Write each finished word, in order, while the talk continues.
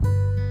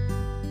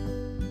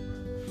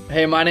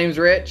Hey, my name's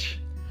Rich,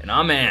 And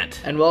I'm Ant.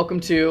 and welcome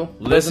to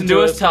Listen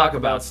to us talk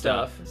about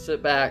stuff.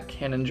 Sit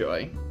back and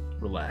enjoy.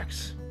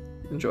 Relax.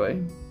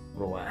 Enjoy.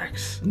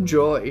 Relax.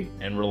 Enjoy.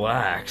 And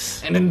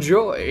relax. And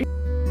enjoy.